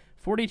 So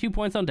 42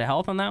 points onto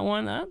health on that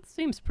one. That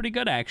seems pretty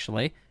good,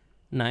 actually.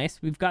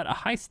 Nice. We've got a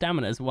high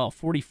stamina as well,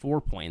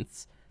 44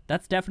 points.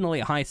 That's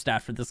definitely a high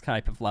stat for this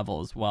type of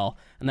level as well,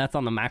 and that's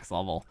on the max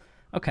level.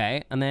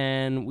 Okay, and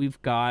then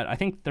we've got, I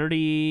think,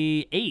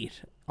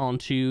 38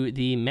 onto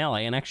the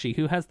melee, and actually,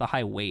 who has the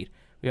high weight?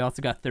 We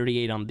also got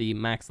 38 on the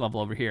max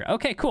level over here.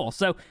 Okay, cool.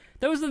 So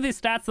those are the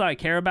stats that I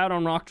care about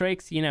on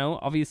Rockdrakes. You know,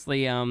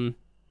 obviously,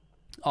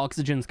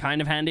 oxygen's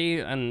kind of handy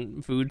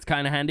and food's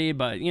kind of handy,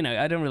 but, you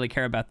know, I don't really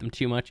care about them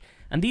too much.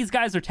 And these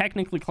guys are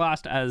technically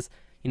classed as,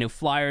 you know,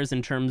 flyers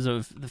in terms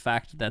of the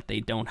fact that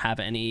they don't have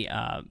any,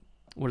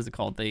 what is it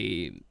called?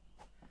 The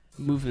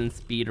movement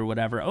speed or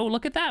whatever. Oh,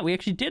 look at that. We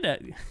actually did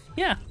it.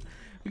 Yeah,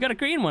 we got a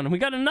green one. We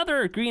got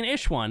another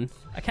greenish one.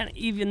 I can't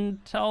even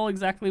tell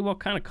exactly what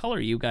kind of color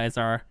you guys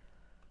are.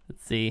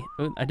 Let's see.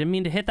 Oh, I didn't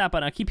mean to hit that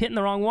button. I keep hitting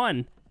the wrong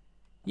one.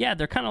 Yeah,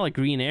 they're kind of like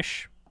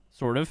greenish,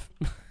 sort of.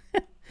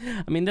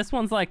 I mean, this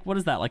one's like, what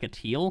is that? Like a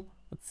teal?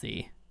 Let's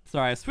see.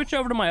 Sorry, I switch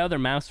over to my other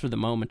mouse for the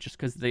moment just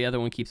because the other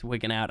one keeps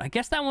wigging out. I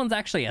guess that one's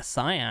actually a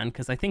cyan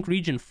because I think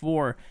region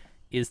 4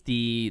 is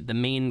the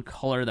main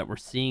color that we're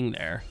seeing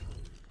there.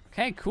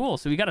 Okay, cool.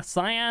 So we got a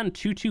cyan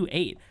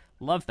 228.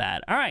 Love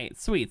that. All right,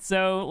 sweet.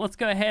 So let's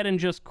go ahead and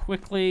just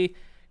quickly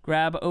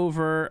grab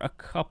over a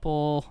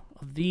couple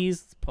of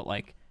these. Let's put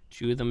like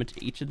 2 of them into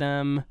each of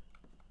them.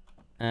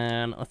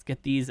 And let's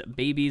get these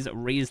babies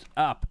raised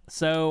up.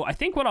 So I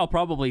think what I'll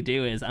probably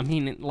do is, I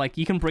mean, like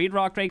you can breed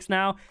Rockdrakes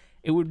now.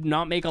 It would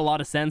not make a lot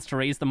of sense to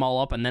raise them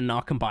all up and then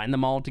not combine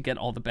them all to get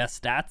all the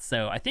best stats.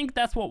 So I think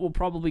that's what we'll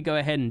probably go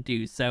ahead and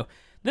do. So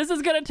this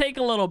is going to take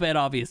a little bit,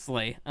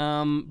 obviously.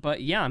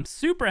 But yeah, I'm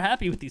super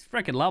happy with these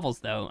freaking levels,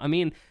 though. I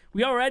mean,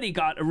 we already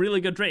got a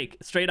really good Drake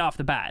straight off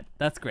the bat.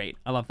 That's great.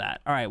 I love that.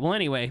 All right, well,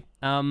 anyway,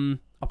 I'll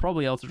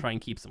probably also try and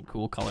keep some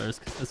cool colors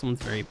because this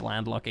one's very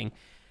bland looking.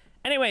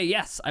 Anyway,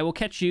 yes, I will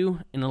catch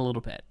you in a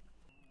little bit.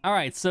 All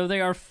right, so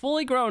they are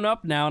fully grown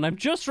up now, and I'm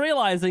just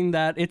realizing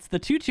that it's the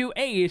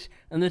 228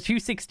 and the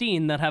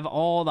 216 that have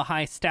all the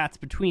high stats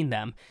between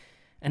them,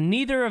 and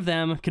neither of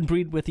them can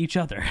breed with each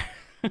other,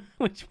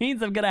 which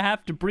means I'm gonna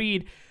have to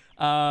breed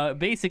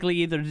basically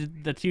either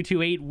the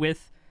 228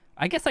 with,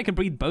 I guess I could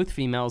breed both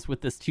females with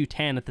this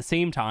 210 at the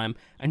same time,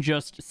 and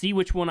just see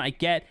which one I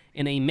get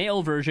in a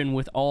male version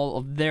with all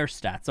of their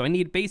stats. So I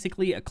need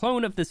basically a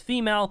clone of this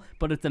female,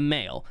 but it's a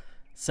male.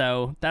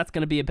 So that's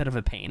going to be a bit of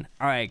a pain.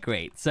 All right,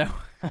 great. So,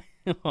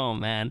 oh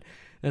man,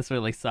 this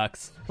really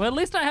sucks. Well, at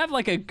least I have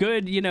like a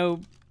good, you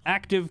know,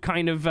 active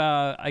kind of,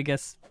 I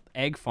guess,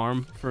 egg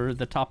farm for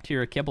the top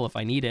tier of kibble if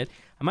I need it.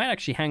 I might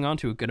actually hang on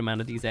to a good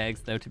amount of these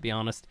eggs, though, to be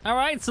honest. All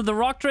right, so the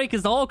Rockdrake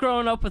is all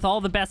grown up with all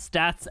the best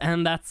stats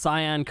and that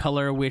cyan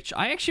color, which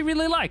I actually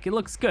really like. It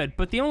looks good,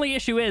 but the only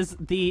issue is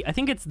I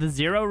think it's the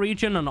 0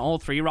 region on all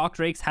 3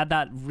 Rockdrakes had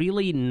that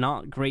really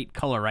not great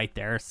color right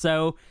there.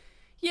 So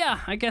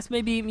yeah, I guess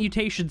maybe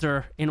mutations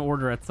are in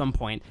order at some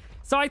point.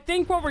 So I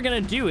think what we're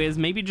going to do is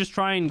maybe just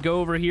try and go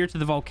over here to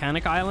the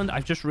volcanic island.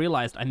 I've just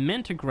realized I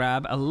meant to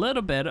grab a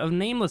little bit of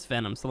nameless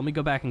venom. So let me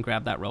go back and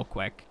grab that real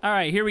quick. All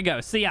right, here we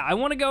go. So yeah, I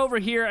want to go over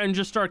here and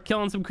just start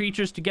killing some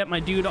creatures to get my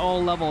dude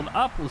all leveled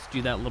up. Let's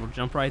do that little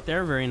jump right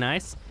there. Very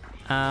nice.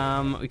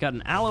 We got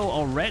an aloe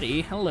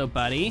already. Hello,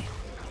 buddy.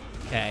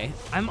 Okay.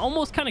 I'm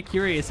almost kind of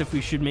curious if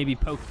we should maybe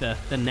poke the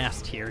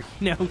nest here,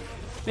 you know?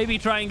 Maybe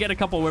try and get a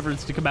couple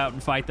wyverns to come out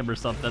and fight them or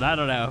something. I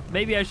don't know.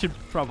 Maybe I should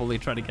probably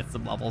try to get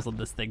some levels on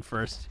this thing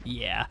first.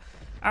 Yeah.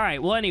 All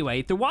right. Well,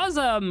 anyway, there was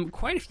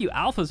quite a few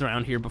alphas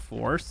around here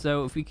before.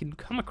 So if we can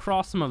come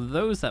across some of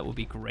those, that would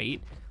be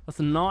great. Let's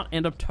not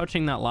end up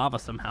touching that lava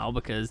somehow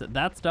because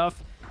that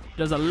stuff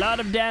does a lot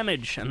of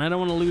damage. And I don't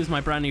want to lose my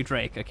brand new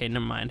Drake. Okay,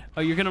 never mind.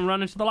 Oh, you're going to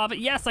run into the lava?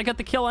 Yes, I got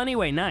the kill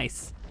anyway.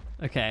 Nice.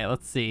 Okay,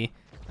 let's see.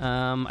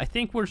 I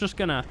think we're just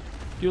going to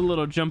do a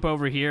little jump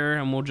over here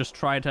and we'll just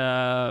try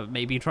to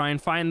maybe try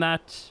and find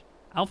that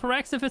Alpha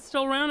Rex if it's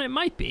still around. It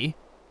might be.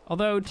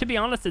 Although, to be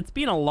honest, it's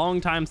been a long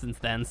time since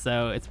then,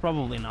 so it's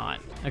probably not.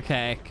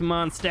 Okay, come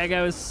on,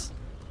 Stegos.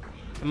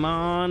 Come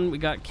on, we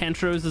got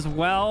Kentros as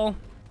well.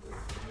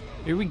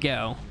 Here we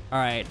go. All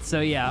right, so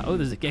yeah. Oh,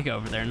 there's a Giga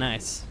over there.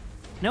 Nice.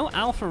 No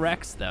Alpha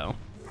Rex, though.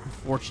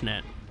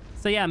 Unfortunate.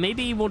 So yeah,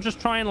 maybe we'll just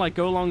try and like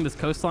go along this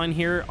coastline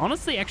here.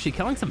 Honestly, actually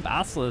killing some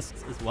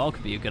basilisks as well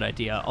could be a good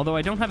idea. Although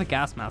I don't have a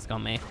gas mask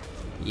on me.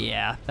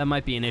 Yeah, that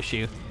might be an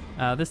issue.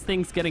 This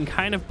thing's getting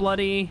kind of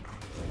bloody.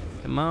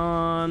 Come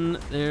on,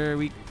 there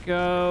we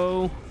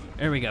go.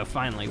 There we go,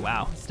 finally,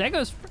 wow.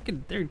 Stegos,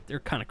 freaking, they're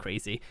kind of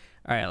crazy.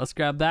 All right, let's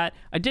grab that.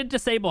 I did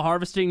disable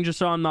harvesting just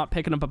so I'm not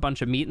picking up a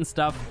bunch of meat and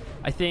stuff.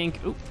 I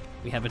think, ooh,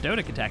 we have a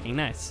Dodic attacking,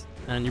 nice.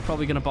 And you're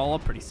probably gonna ball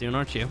up pretty soon,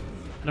 aren't you?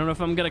 I don't know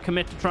if I'm gonna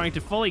commit to trying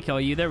to fully kill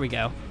you. There we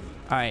go. All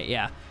right,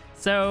 yeah.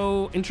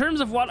 So in terms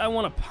of what I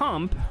want to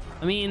pump,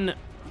 I mean,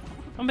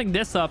 pumping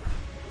this up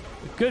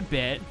a good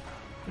bit.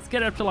 Let's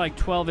get up to like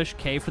 12-ish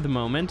K for the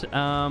moment.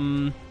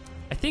 I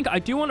think I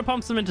do want to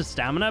pump some into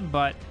stamina,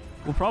 but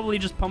we'll probably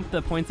just pump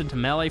the points into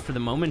melee for the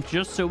moment,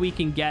 just so we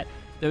can get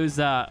those,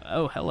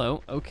 oh,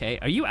 hello. Okay,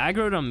 are you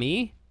aggroed on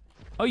me?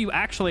 Oh, you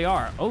actually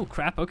are. Oh,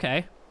 crap,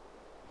 okay.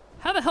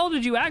 How the hell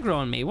did you aggro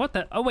on me? What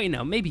the? Oh, wait,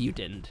 no, maybe you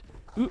didn't.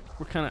 Ooh,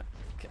 we're kind of,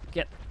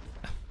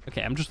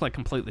 okay, I'm just like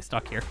completely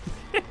stuck here.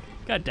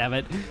 God damn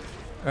it.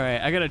 All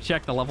right, I gotta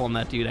check the level on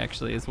that dude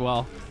actually as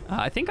well.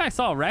 I think I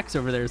saw a Rex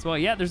over there as well.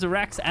 Yeah, there's a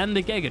Rex and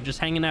the Giga just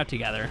hanging out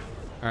together.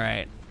 All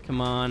right, come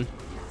on.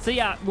 So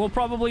yeah, we'll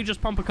probably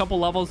just pump a couple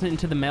levels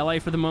into the melee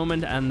for the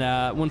moment, and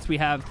once we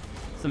have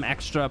some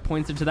extra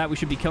points into that, we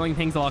should be killing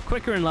things a lot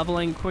quicker and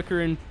leveling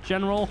quicker in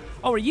general.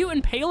 Oh, are you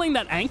impaling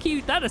that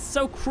Anki? That is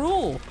so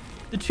cruel.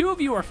 The two of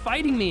you are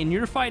fighting me, and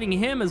you're fighting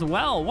him as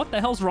well. What the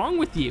hell's wrong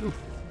with you?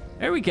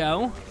 There we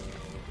go.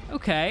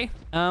 Okay.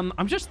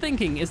 I'm just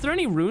thinking, is there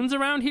any runes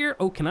around here?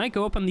 Oh, can I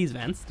go up on these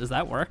vents? Does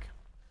that work?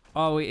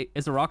 Oh,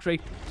 is a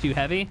Rockdrake too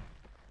heavy?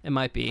 It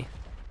might be.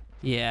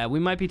 Yeah, we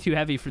might be too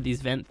heavy for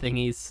these vent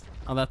thingies.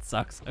 Oh, that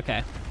sucks.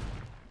 Okay.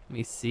 Let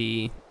me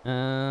see.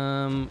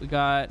 We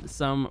got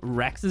some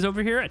Rexes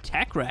over here. A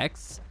Tech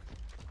Rex.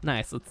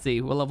 Nice. Let's see.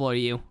 What level are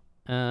you?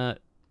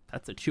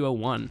 That's a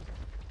 201.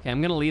 Okay,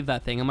 I'm gonna leave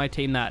that thing. I might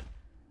tame that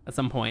at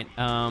some point.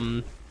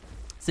 So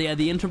yeah,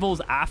 the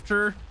intervals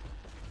after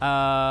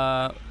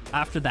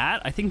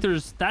that, I think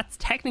that's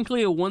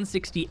technically a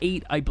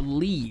 168, I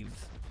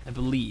believe,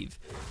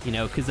 you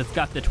know, because it's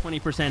got the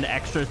 20%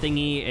 extra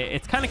thingy.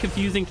 It's kind of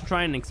confusing to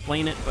try and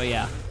explain it, but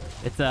yeah,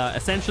 it's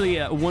essentially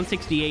a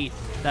 168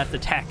 that's a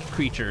tech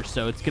creature,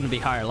 so it's going to be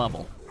higher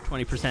level,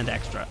 20%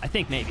 extra, I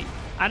think. Maybe,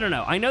 I don't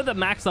know. I know the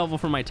max level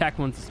for my tech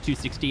ones is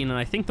 216, and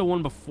I think the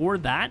one before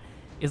that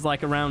is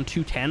like around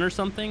 210 or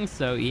something,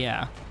 so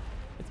yeah,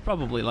 it's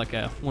probably like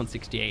a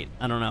 168.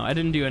 I don't know, I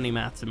didn't do any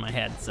maths in my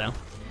head. So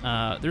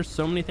there's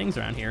so many things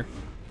around here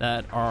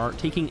that are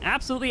taking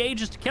absolutely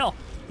ages to kill.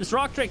 This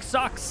Rockdrake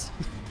sucks.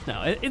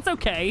 No, it's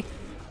okay.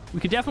 We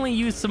could definitely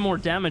use some more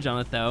damage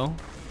on it, though.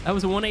 That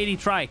was a 180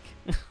 trike.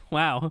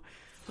 Wow.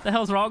 What the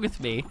hell's wrong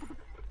with me?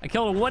 I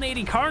killed a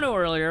 180 Carno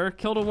earlier,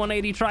 killed a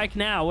 180 trike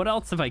now. What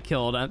else have I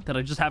killed that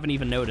I just haven't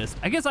even noticed?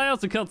 I guess I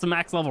also killed some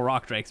max level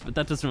Rockdrakes, but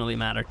that doesn't really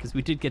matter because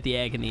we did get the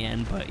egg in the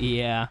end. But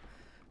yeah,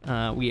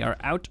 we are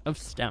out of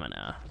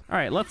stamina. All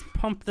right, let's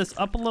pump this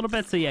up a little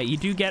bit. So yeah, you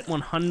do get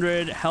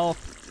 100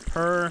 health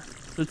per.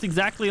 So it's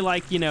exactly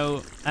like, you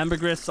know,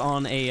 ambergris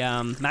on a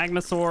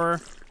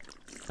Magmasaur.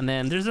 And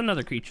then there's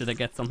another creature that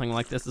gets something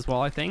like this as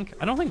well, I think.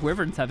 I don't think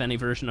Wyverns have any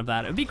version of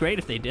that. It would be great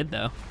if they did,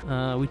 though.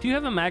 We do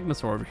have a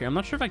Magmasaur over here. I'm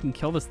not sure if I can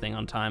kill this thing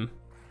on time.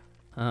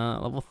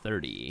 Level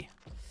 30.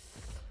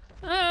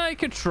 I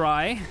could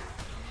try.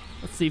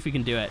 Let's see if we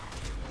can do it.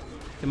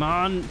 Come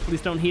on,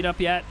 please don't heat up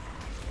yet.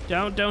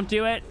 Don't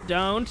do it.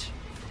 Don't.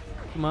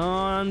 Come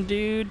on,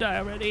 dude, die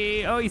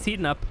already. Oh, he's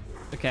heating up.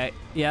 Okay,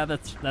 yeah,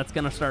 that's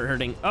gonna start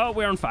hurting. Oh,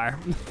 we're on fire.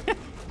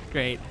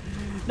 Great.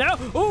 No,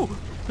 ooh.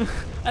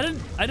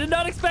 I did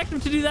not expect him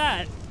to do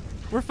that.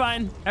 We're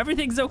fine.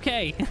 Everything's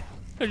okay.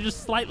 They're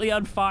just slightly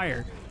on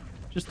fire.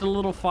 Just a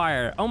little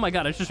fire. Oh my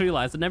god, I just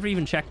realized I never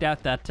even checked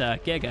out that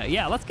Giga.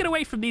 Yeah, let's get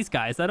away from these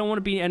guys. I don't want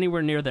to be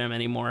anywhere near them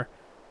anymore.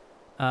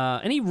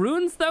 Any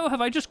runes, though?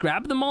 Have I just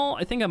grabbed them all?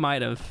 I think I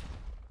might have.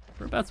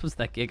 Whereabouts was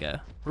that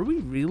Giga? Were we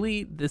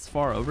really this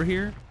far over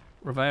here?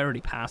 Or have I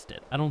already passed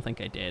it? I don't think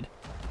I did.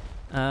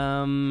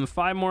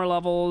 5 more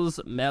levels,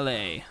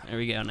 melee. There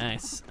we go,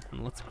 nice.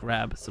 And let's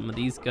grab some of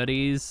these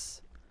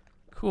goodies.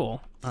 Cool.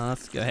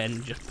 Let's go ahead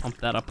and just pump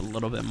that up a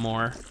little bit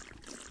more.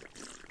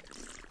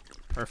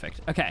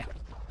 Perfect. Okay.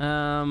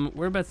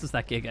 Whereabouts is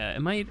that Giga?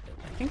 I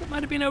think it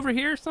might have been over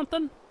here or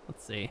something.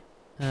 Let's see.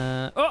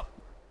 Oh!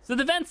 So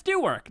the vents do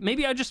work.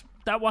 Maybe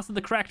that wasn't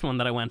the correct one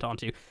that I went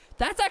onto.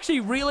 That's actually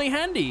really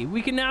handy.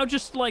 We can now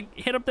just like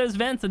hit up those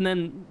vents and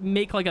then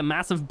make like a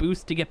massive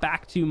boost to get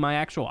back to my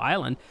actual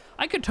island.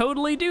 I could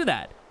totally do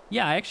that.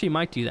 Yeah, I actually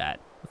might do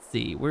that. Let's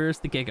see. Where's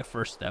the Giga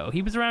first, though?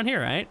 He was around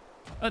here, right?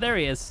 Oh, there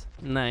he is.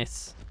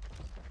 Nice.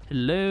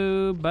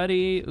 Hello,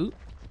 buddy. Ooh.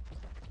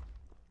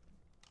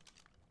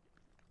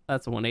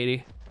 That's a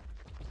 180.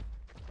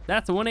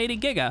 That's a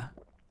 180 Giga.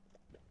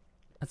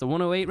 That's a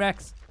 108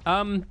 Rex.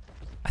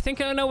 I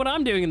think I know what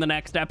I'm doing in the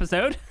next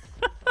episode.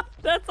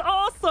 That's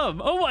awesome.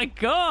 Oh my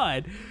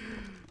god.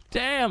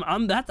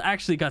 Damn, that's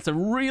actually got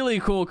some really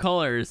cool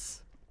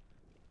colors.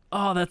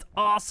 Oh, that's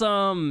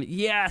awesome.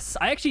 Yes,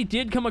 I actually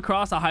did come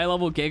across a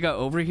high-level Giga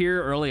over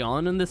here early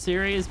on in the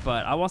series,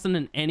 but I wasn't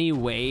in any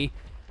way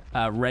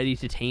ready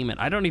to tame it.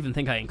 I don't even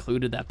think I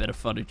included that bit of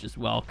footage as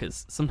well,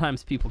 because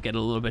sometimes people get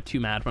a little bit too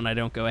mad when I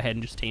don't go ahead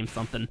and just tame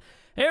something.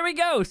 Here we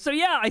go. So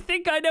yeah, I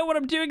think I know what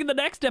I'm doing in the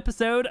next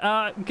episode.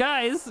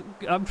 Guys,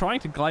 I'm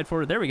trying to glide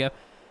forward. There we go.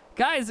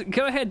 Guys,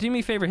 go ahead, do me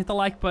a favor, hit the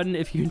like button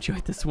if you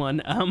enjoyed this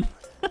one.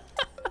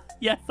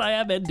 Yes, I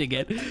am ending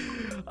it.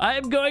 I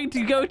am going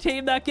to go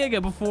tame that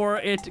Giga before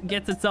it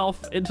gets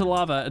itself into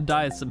lava and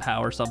dies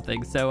somehow or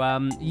something. So,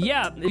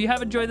 yeah, if you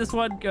have enjoyed this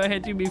one, go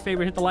ahead, do me a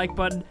favor, hit the like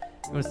button.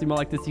 you want to see more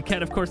like this, you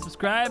can, of course,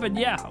 subscribe. And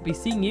yeah, I'll be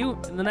seeing you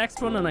in the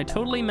next one. And I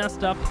totally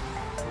messed up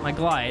my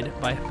glide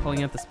by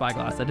pulling out the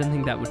spyglass. I didn't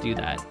think that would do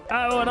that.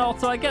 Oh, and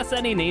also, I guess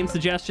any name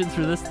suggestions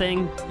for this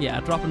thing, yeah,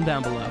 drop them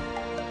down below.